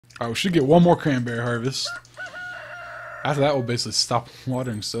Alright, we should get one more cranberry harvest. After that, we'll basically stop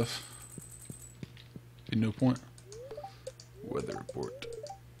watering stuff. Be no point. Weather report.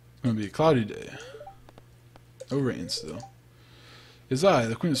 It's gonna be a cloudy day. No rain still. Is I,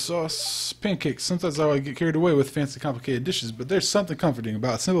 the queen of sauce, pancakes. Sometimes I get carried away with fancy complicated dishes, but there's something comforting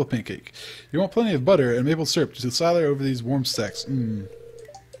about a simple pancake. You want plenty of butter and maple syrup to slather over these warm stacks. Learned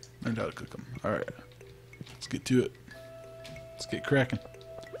how to cook them. Alright. Let's get to it. Let's get cracking.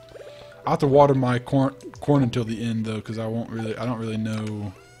 I'll have to water my corn until the end though, because I don't really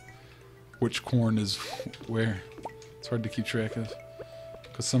know which corn is where. It's hard to keep track of.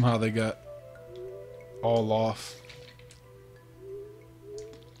 Because somehow they got all off.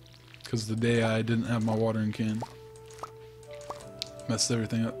 Because the day I didn't have my watering can. Messed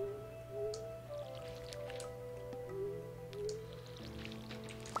everything up.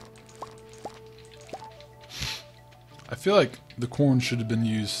 I feel like the corn should have been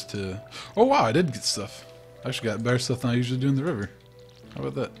used to... Oh wow, I did get stuff. I actually got better stuff than I usually do in the river. How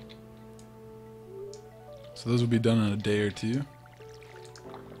about that? So those will be done in a day or two.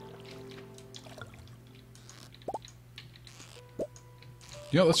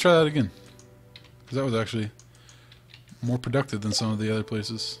 You know, let's try that again. Because that was actually more productive than some of the other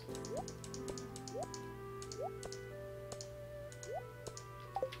places.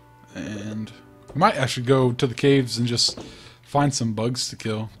 And we might actually go to the caves and just find some bugs to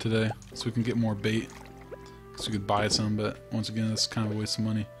kill today. So we can get more bait. So we could buy some, but once again, that's kind of a waste of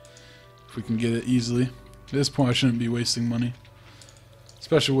money. If we can get it easily. At this point, I shouldn't be wasting money.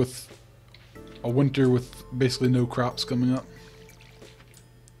 Especially with a winter with basically no crops coming up.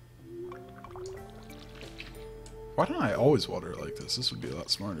 Why don't I always water it like this? This would be a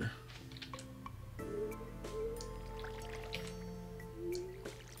lot smarter.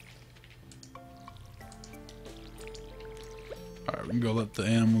 Alright, we can go let the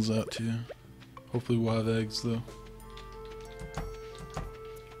animals out too. Hopefully we'll have eggs though.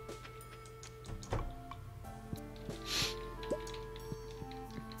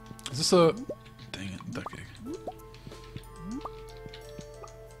 Is this a... Dang it, duck egg.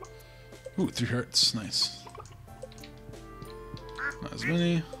 Ooh, 3 hearts. Nice. Not as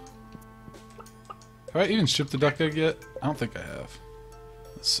many. Have I even shipped the duck egg yet? I don't think I have.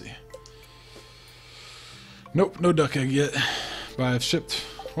 Let's see. Nope, no duck egg yet. But I've shipped...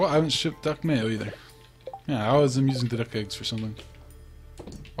 Well, I haven't shipped duck mayo either. Yeah, I always am using the duck eggs for something.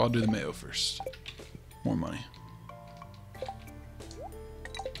 I'll do the mayo first. More money.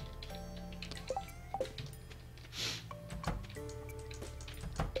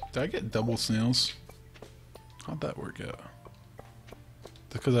 Did I get double snails? How'd that work out?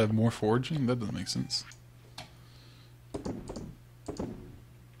 Because I have more foraging? That doesn't make sense.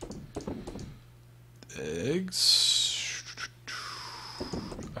 Eggs.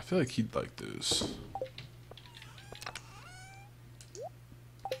 I feel like he'd like those.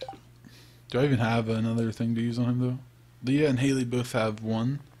 Do I even have another thing to use on him though? Leah and Haley both have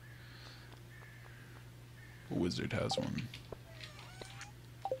one. A wizard has one.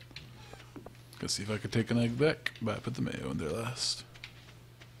 Let's see if I could take an egg back, but I put the mayo in there last.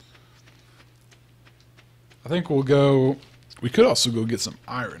 I think we'll go... We could also go get some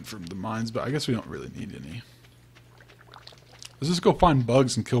iron from the mines, but I guess we don't really need any. Let's just go find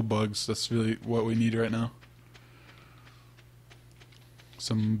bugs and kill bugs. That's really what we need right now.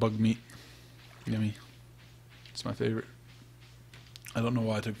 Some bug meat. Yummy. It's my favorite. I don't know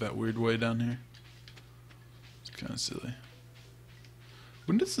why I took that weird way down here. It's kind of silly.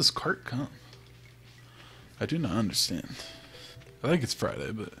 When does this cart come? I do not understand. I think it's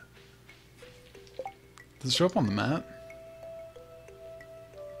Friday, but... Does it show up on the map?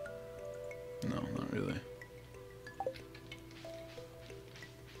 No, not really.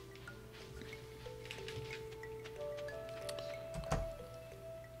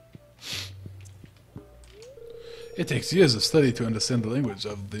 It takes years of study to understand the language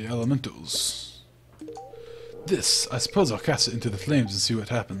of the elementals. This, I suppose I'll cast it into the flames and see what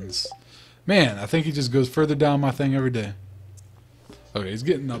happens. Man, I think he just goes further down my thing every day. Okay, he's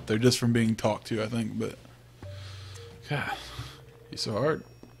getting up there just from being talked to, I think, but... God, he's so hard.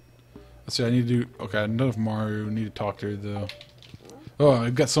 Let's see, I need to do... Okay, I know if Mario need to talk to her, though. Oh,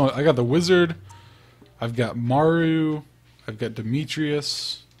 I've got some... I got the wizard. I've got Maru. I've got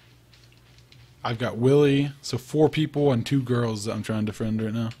Demetrius. I've got Willie. So 4 people and 2 girls that I'm trying to friend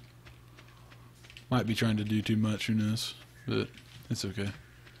right now. Might be trying to do too much, who knows. But it's okay.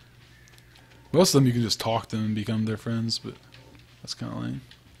 Most of them you can just talk to them and become their friends, but that's kind of lame.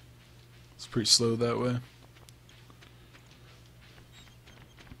 It's pretty slow that way.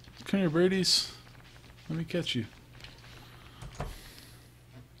 Come here, Brady's. Let me catch you.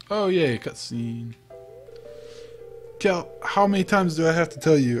 Oh, yay, cutscene. Cal, how many times do I have to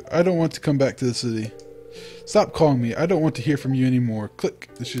tell you? I don't want to come back to the city. Stop calling me. I don't want to hear from you anymore. Click.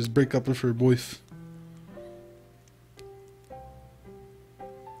 Did she just break up with her boyf?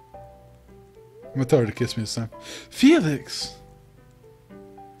 I'm gonna tell her to kiss me this time. Felix!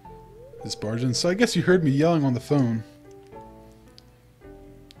 This bargain. So I guess you heard me yelling on the phone.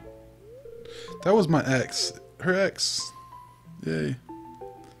 That was my ex. Her ex. Yay.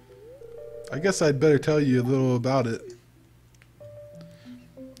 I guess I'd better tell you a little about it.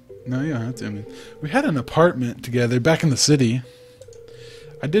 No, you don't have to. I mean, we had an apartment together back in the city.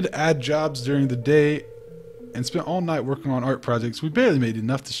 I did odd jobs during the day and spent all night working on art projects. We barely made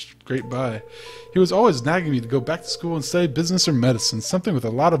enough to scrape by. He was always nagging me to go back to school and study business or medicine, something with a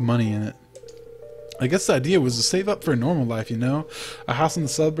lot of money in it. I guess the idea was to save up for a normal life, you know? A house in the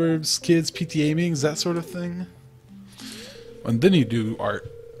suburbs, kids, PTA meetings, that sort of thing. And then you do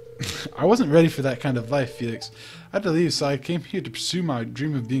art. I wasn't ready for that kind of life, Felix. I had to leave, so I came here to pursue my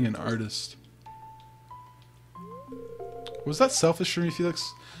dream of being an artist. Was that selfish for me,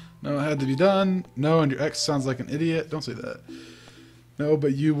 Felix? No, it had to be done. No, and your ex sounds like an idiot. Don't say that. No,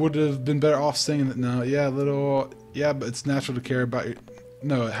 but you would have been better off saying that. No, yeah, a little. Yeah, but it's natural to care about your.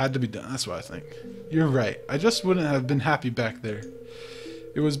 No, it had to be done. That's what I think. You're right. I just wouldn't have been happy back there.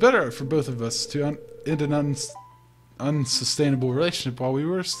 It was better for both of us to end an unsustainable relationship while we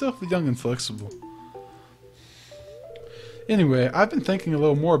were still young and flexible. Anyway, I've been thinking a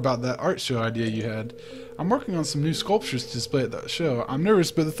little more about that art show idea you had. I'm working on some new sculptures to display at that show. I'm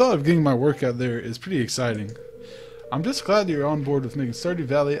nervous, but the thought of getting my work out there is pretty exciting. I'm just glad you're on board with making Stardew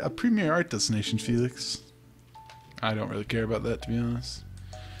Valley a premier art destination, Felix. I don't really care about that, to be honest.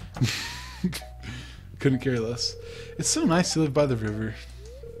 Couldn't care less. It's so nice to live by the river.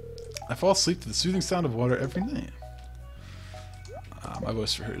 I fall asleep to the soothing sound of water every night. My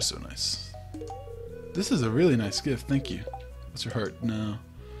voice for her is so nice. This is a really nice gift, thank you. What's your heart? No.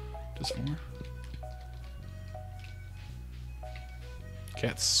 Just more.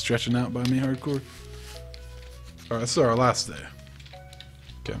 Cat's stretching out by me hardcore. Alright, this is our last day.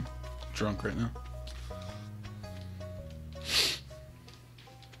 Okay, I'm drunk right now.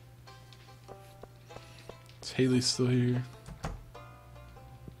 Is Haley still here?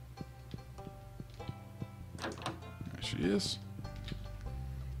 There she is.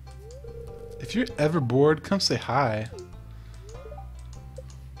 If you're ever bored, come say hi.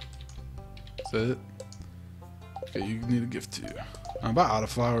 Is that it? Okay, you need a gift too. I'm about out of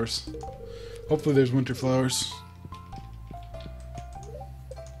flowers. Hopefully there's winter flowers.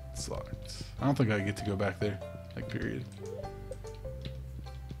 It's locked. I don't think I get to go back there. Like, period.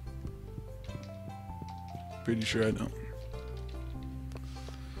 Pretty sure I don't.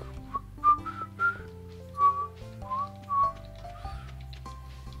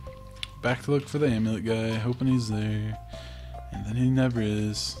 Back to look for the amulet guy, hoping he's there. And then he never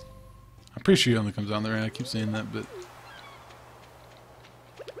is. I'm pretty sure he only comes down there, and I keep saying that, but...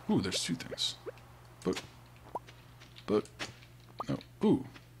 Ooh, there's two things. Book. Book. No. Ooh.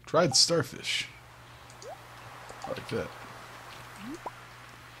 Dried starfish. I like that.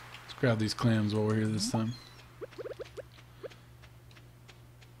 Let's grab these clams while we're here this time.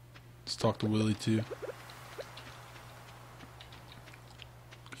 Let's talk to Willie, too.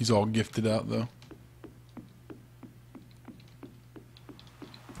 He's all gifted out, though.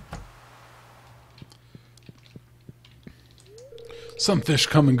 Some fish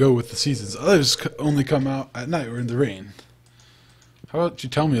come and go with the seasons. Others only come out at night or in the rain. How about you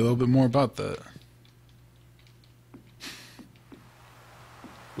tell me a little bit more about that?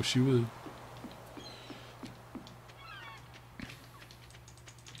 Wish you would.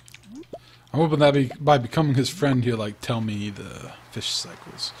 I'm hoping that by becoming his friend, he'll like tell me the fish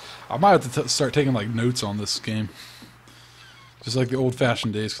cycles. I might have to start taking like notes on this game, just like the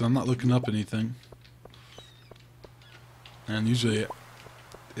old-fashioned days, because I'm not looking up anything. And usually,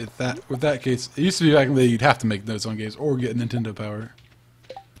 with that case, it used to be back in the day you'd have to make notes on games or get Nintendo Power,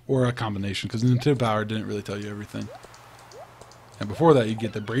 or a combination, because Nintendo Power didn't really tell you everything. And before that, you'd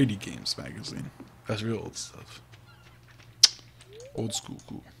get the Brady Games magazine. That's real old stuff. Old school,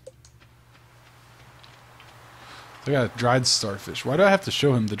 cool. I got a dried starfish. Why do I have to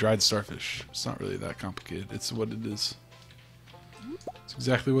show him the dried starfish? It's not really that complicated. It's what it is. It's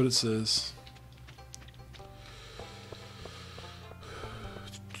exactly what it says.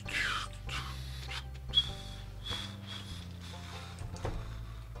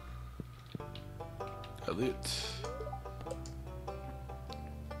 Elliot.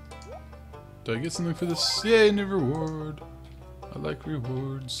 Do I get something for this? Yay, new reward. I like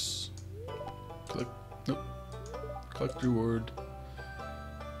rewards. Collect. Nope. Collect reward.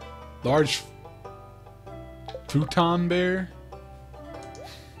 Large futon bear?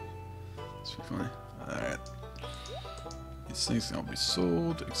 That's pretty funny. Alright. These things can all be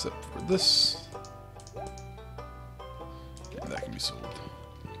sold except for this. Yeah, that can be sold.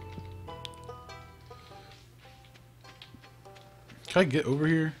 Can I get over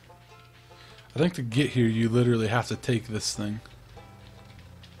here? I think to get here you literally have to take this thing.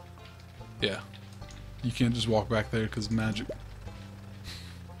 Yeah. You can't just walk back there because magic.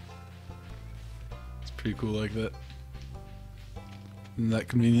 It's pretty cool like that. Isn't that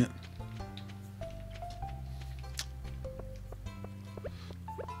convenient?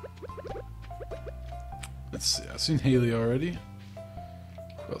 Let's see. I've seen Haley already.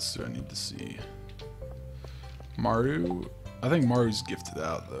 Who else do I need to see? Maru. I think Maru's gifted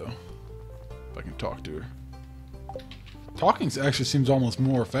out though. If I can talk to her. Talking actually seems almost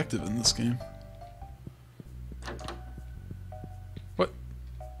more effective in this game. What?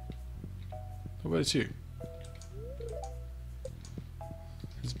 Nobody's here.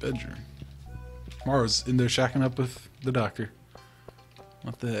 His bedroom. Maru's in there shacking up with the doctor.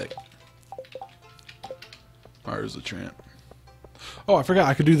 What the heck? Maru's a tramp. Oh, I forgot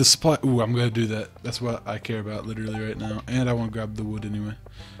I could do the supply. Ooh, I'm gonna do that. That's what I care about literally right now. And I want to grab the wood anyway.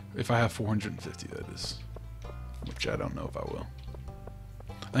 If I have 450, that is. Which I don't know if I will.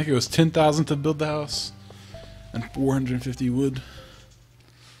 I think it was 10,000 to build the house. And 450 wood.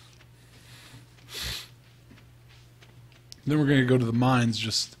 Then we're gonna go to the mines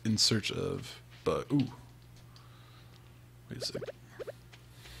just in search of. But ooh. Wait a second.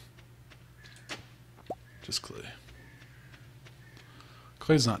 Just clay.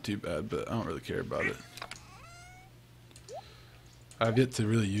 Clay's not too bad, but I don't really care about it. I've yet to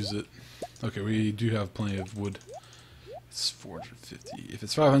really use it. Okay, we do have plenty of wood. It's 450. If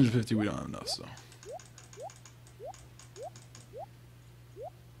it's 550, we don't have enough, so.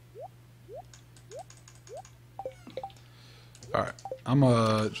 Alright, I'm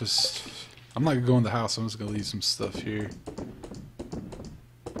not gonna go in the house, I'm just gonna leave some stuff here.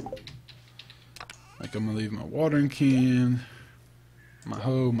 Like, I'm gonna leave my watering can, my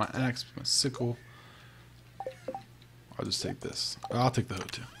hoe, my axe, my sickle. I'll just take this. I'll take the hoe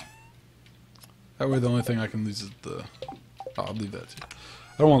too. That way the only thing I can lose is the... Oh, I'll leave that too.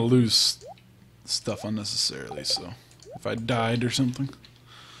 I don't want to lose stuff unnecessarily, so... If I died or something.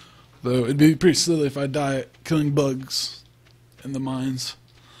 Though, it'd be pretty silly if I die killing bugs in the mines.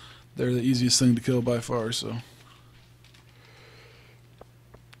 They're the easiest thing to kill by far, so...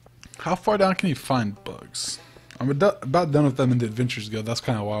 How far down can you find bugs? I'm about done with them in the Adventures Guild. That's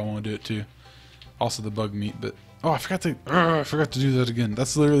kind of why I want to do it too. Also the bug meat, but... Oh, I forgot to do that again.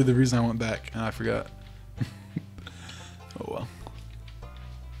 That's literally the reason I went back, and I forgot. Oh well.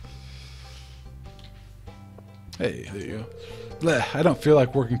 Hey, there you go. Bleh, I don't feel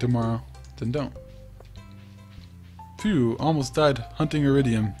like working tomorrow. Then don't. Phew, almost died hunting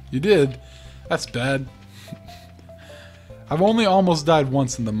iridium. You did? That's bad. I've only almost died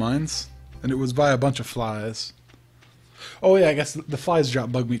once in the mines, and it was by a bunch of flies. Oh yeah, I guess the flies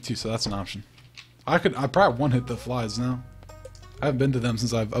drop bug meat too, so that's an option. I probably one-hit the flies now. I haven't been to them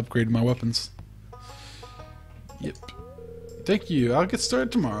since I've upgraded my weapons. Yep. Thank you. I'll get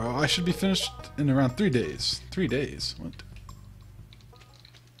started tomorrow. I should be finished in around 3 days. 3 days? What?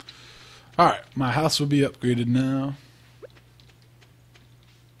 Alright, my house will be upgraded now.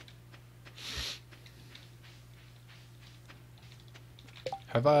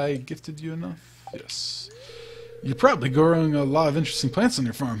 Have I gifted you enough? Yes. You're probably growing a lot of interesting plants on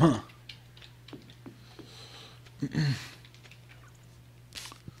your farm, huh?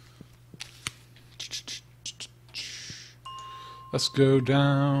 Let's go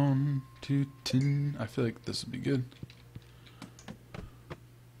down to 10. I feel like this would be good.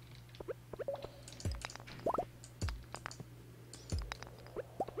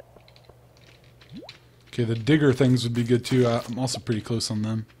 Okay, the digger things would be good too. I'm also pretty close on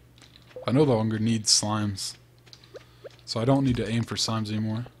them. I no longer need slimes. So I don't need to aim for slimes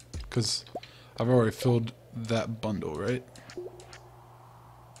anymore. Because I've already filled that bundle, right?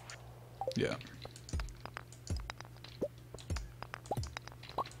 Yeah.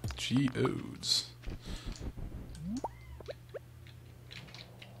 Geodes.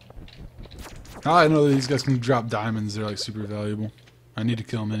 I know that these guys can drop diamonds. They're like super valuable. I need to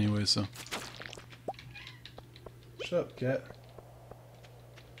kill them anyway, so. Shut up, cat.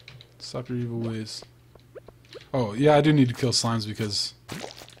 Stop your evil ways. Oh, yeah, I do need to kill slimes because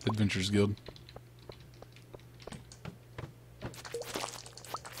Adventures Guild.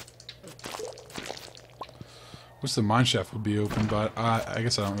 Wish the mine shaft would be open, but I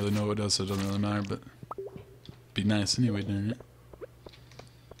guess I don't really know what it does, so it doesn't really matter, but it'd be nice anyway, doing it.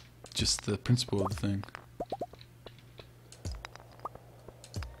 just the principle of the thing.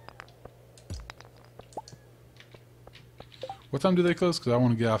 What time do they close? Because I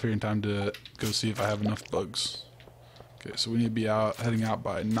want to get off here in time to go see if I have enough bugs. Okay, so we need to be heading out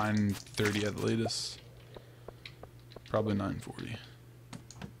by 9:30 at the latest. Probably 9:40.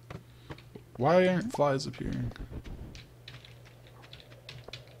 Why aren't flies appearing?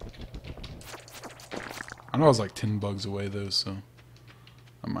 I know I was like 10 bugs away though, so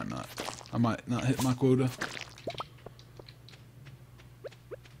I might not hit my quota.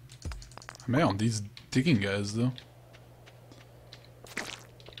 I may on these digging guys though.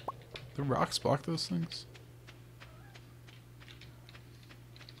 The rocks block those things?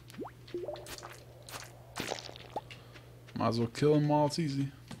 Might as well kill them while it's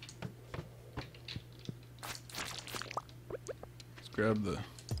easy. Let's grab the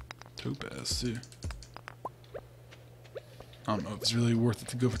topaz too. I don't know if it's really worth it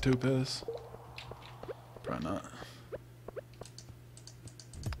to go for topaz. Probably not.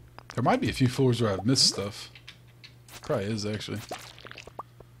 There might be a few floors where I've missed stuff. Probably is actually.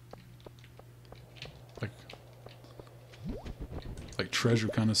 Like treasure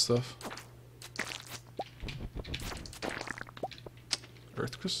kind of stuff.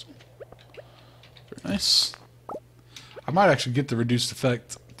 Earth crystal. Very nice. I might actually get the reduced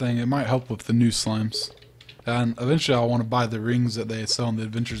effect thing. It might help with the new slimes. And eventually I'll want to buy the rings that they sell in the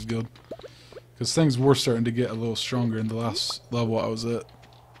Adventures Guild. Because things were starting to get a little stronger in the last level I was at.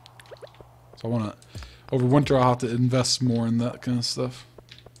 So I want to... Over winter I'll have to invest more in that kind of stuff.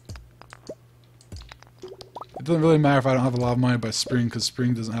 It doesn't really matter if I don't have a lot of money by spring, because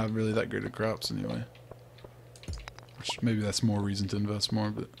spring doesn't have really that great of crops anyway. Which maybe that's more reason to invest more,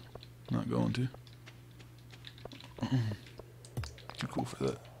 but I'm not going to. Too cool for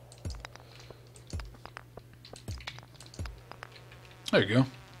that. There you go.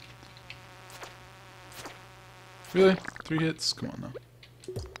 Really? 3 hits? Come on now.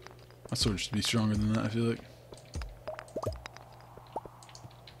 My sword should be stronger than that, I feel like.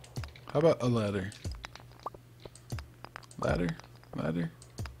 How about a ladder? Ladder? Ladder?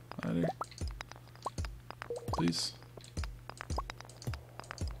 Ladder? Please?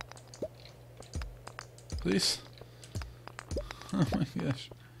 Please? Oh my gosh.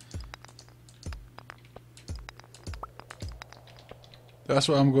 That's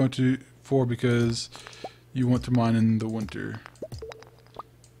what I'm going to for, because you want to mine in the winter.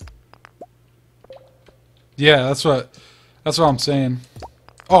 Yeah, that's what I'm saying.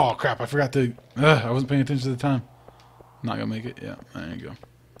 Oh crap, I forgot to I wasn't paying attention to the time. Not gonna make it. Yeah, there you go.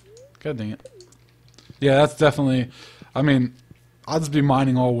 God dang it. Yeah, that's definitely, I mean, I'll just be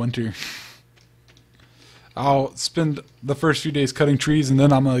mining all winter. I'll spend the first few days cutting trees, and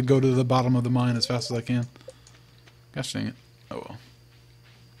then I'm gonna go to the bottom of the mine as fast as I can. Gosh dang it. Oh well.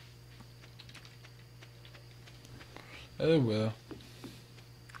 Oh well.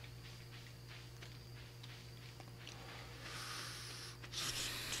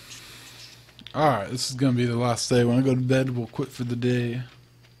 Alright, this is gonna be the last day. When I go to bed, we'll quit for the day.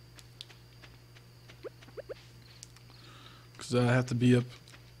 Because I have to be up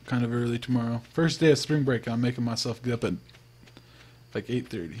kind of early tomorrow. First day of spring break, I'm making myself get up at like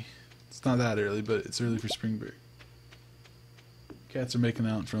 8:30. It's not that early, but it's early for spring break. Cats are making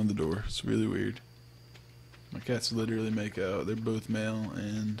out in front of the door. It's really weird. My cats literally make out. They're both male,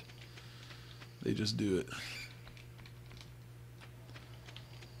 and they just do it.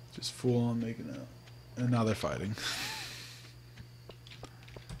 Just full on making out. And now they're fighting.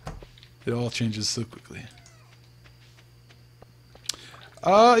 It all changes so quickly.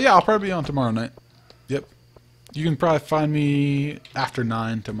 Yeah, I'll probably be on tomorrow night. Yep. You can probably find me after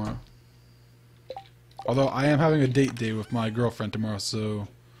 9 tomorrow. Although I am having a date day with my girlfriend tomorrow, so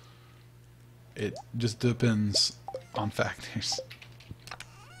it just depends on factors.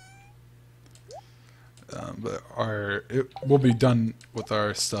 But we'll be done with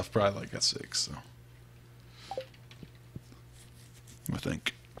our stuff probably like at 6, so I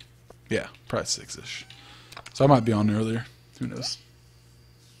think. Yeah, probably 6-ish. So I might be on earlier. Who knows?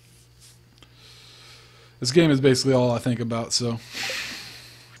 This game is basically all I think about, so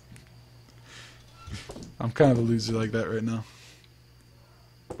I'm kind of a loser like that right now.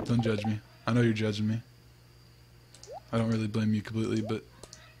 Don't judge me. I know you're judging me. I don't really blame you completely, but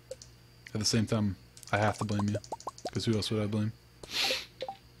at the same time, I have to blame you. Because who else would I blame?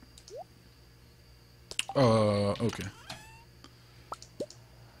 Okay.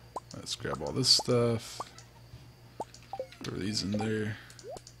 Let's grab all this stuff. Throw these in there.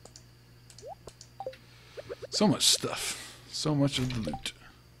 So much stuff. So much of the loot.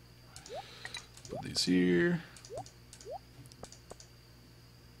 Put these here.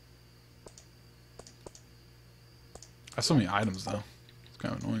 I have so many items though. It's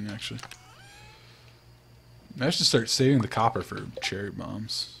kind of annoying actually. I should start saving the copper for cherry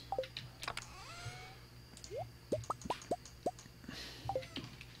bombs.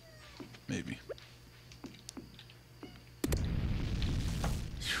 Maybe.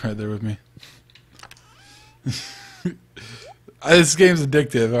 You're right there with me. This game's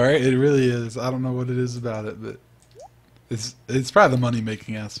addictive, alright? It really is. I don't know what it is about it, but it's probably the money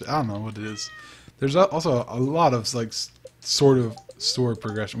making aspect. I don't know what it is. There's also a lot of like sort of story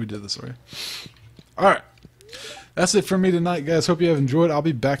progression. We did this already. Alright. That's it for me tonight, guys. Hope you have enjoyed. I'll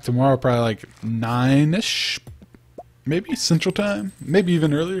be back tomorrow, probably like 9-ish. Maybe Central Time. Maybe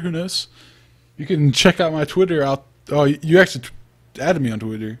even earlier. Who knows? You can check out my Twitter. Oh, you actually added me on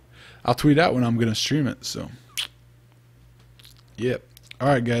Twitter. I'll tweet out when I'm going to stream it. So, yep.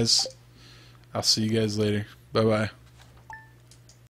 Alright, guys. I'll see you guys later. Bye-bye.